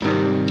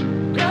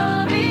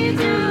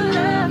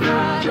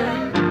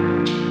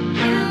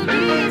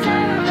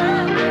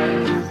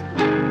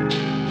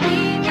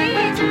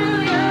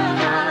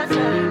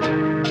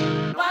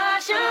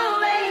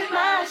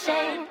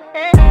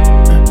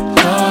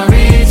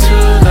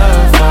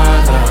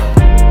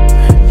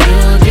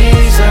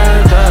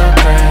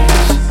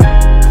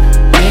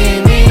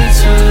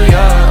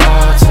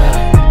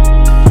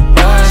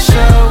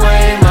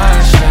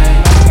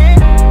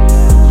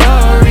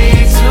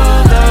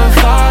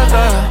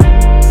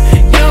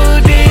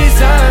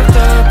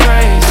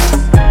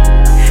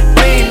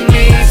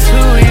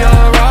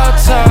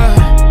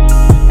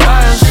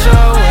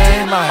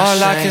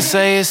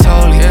say it's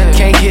holy.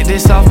 Can't get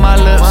this off my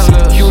lips.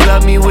 You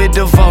love me with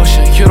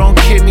devotion. You don't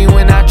kick me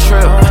when I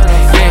trip.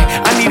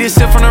 Yeah, I need a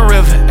sip from the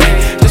river.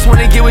 Just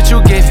wanna get what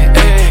you giving.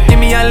 Give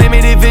me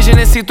unlimited vision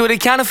and see through the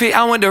counterfeit.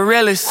 I want the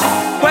realest.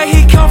 Where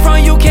he come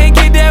from, you can't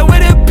get that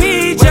with a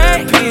PJ.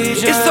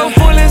 It's so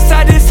full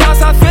inside this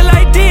house, I feel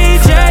like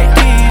DJ.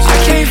 I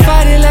can't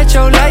fight it, let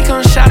your light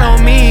come shine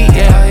on me.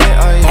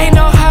 Yeah, ain't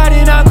no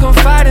hiding, I'm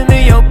confiding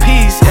in your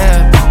peace.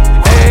 Yeah.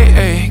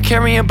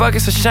 Carrying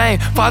buckets of shame.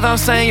 Father, I'm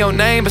saying your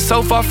name, but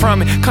so far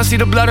from it. Come see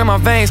the blood in my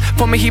veins.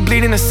 For me, he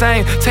bleeding the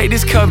same. Take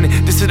this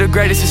covenant, this is the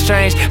greatest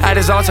exchange. At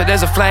his altar,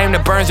 there's a flame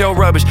that burns your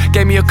rubbish.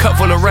 Gave me a cup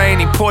full of rain.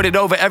 He poured it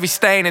over every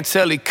stain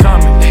until he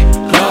coming.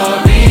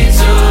 Glory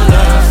to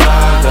the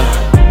Father.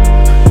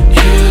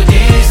 You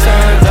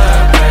deserve the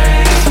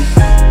praise.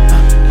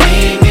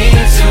 Lead me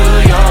to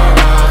your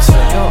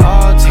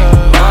altar.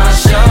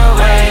 Wash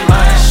away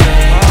my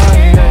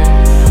shame.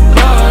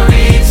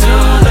 Glory to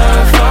the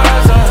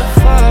Father.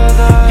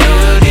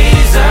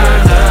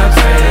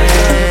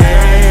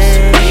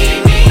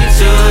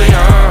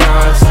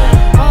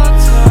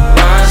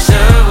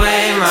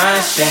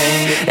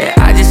 Yeah,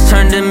 I just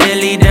turned a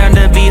milli down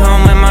to be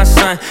home with my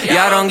son.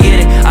 Y'all don't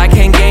get it, I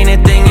can't gain a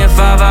thing if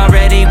I've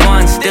already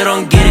won. Still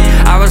don't get it,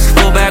 I was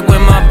full back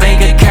when my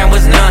bank account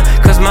was none.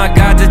 Cause my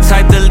God the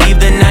type to leave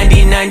the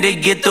 99 to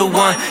get the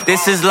one.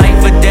 This is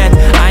life or death,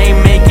 I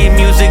ain't making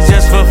music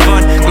just for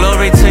fun.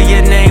 Glory to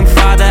your name,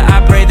 Father,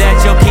 I pray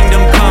that your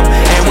kingdom come.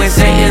 And when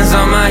Satan's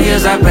on my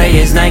heels, I pray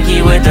it's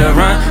Nike with the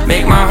run.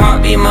 Make my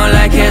heart beat more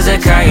like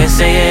Hezekiah,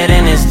 say it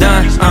and it's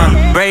done.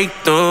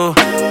 Breakthrough,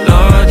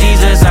 Lord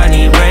Jesus, I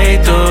need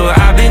breakthrough.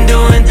 I've been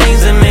doing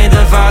things that made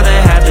the Father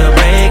have to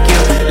break you.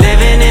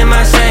 Living in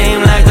my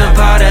shame like the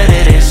potter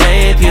didn't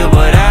shape you.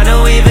 But I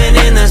know even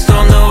in the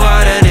storm the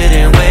water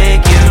didn't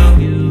wake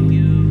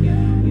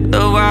you.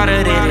 The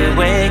water didn't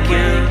wake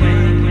you.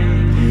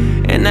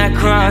 And that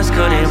cross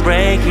couldn't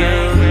break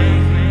you.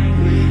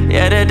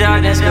 Yeah, the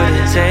darkness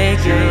couldn't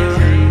take you.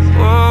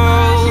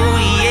 Oh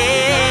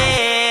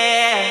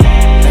yeah.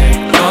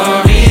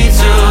 Glory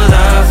to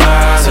the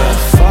Father.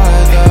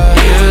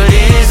 You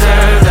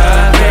deserve the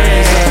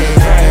praise.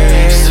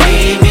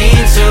 Lead me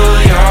to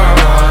your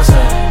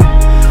altar.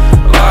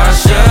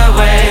 Wash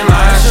away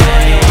my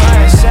shame.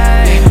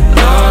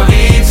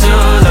 Glory to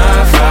the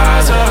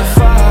Father.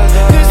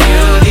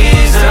 You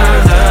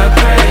deserve the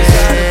praise.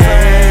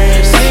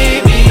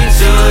 Lead me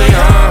to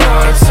your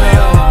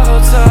altar.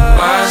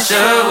 Wash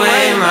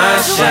away my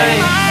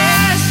shame.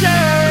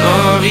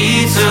 Glory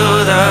to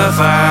the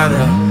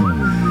Father.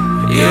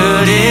 You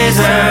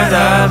deserve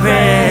the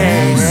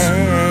praise.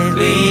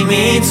 Lead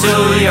me to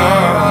your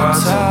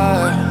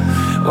altar.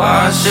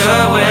 Wash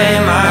away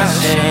my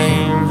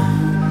shame.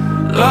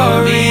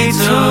 Glory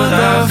to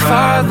the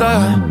Father.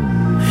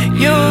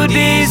 You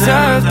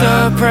deserve the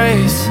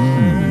praise.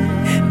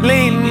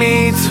 Lead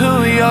me to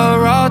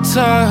your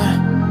altar.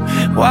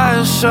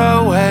 Wash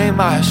away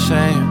my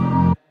shame.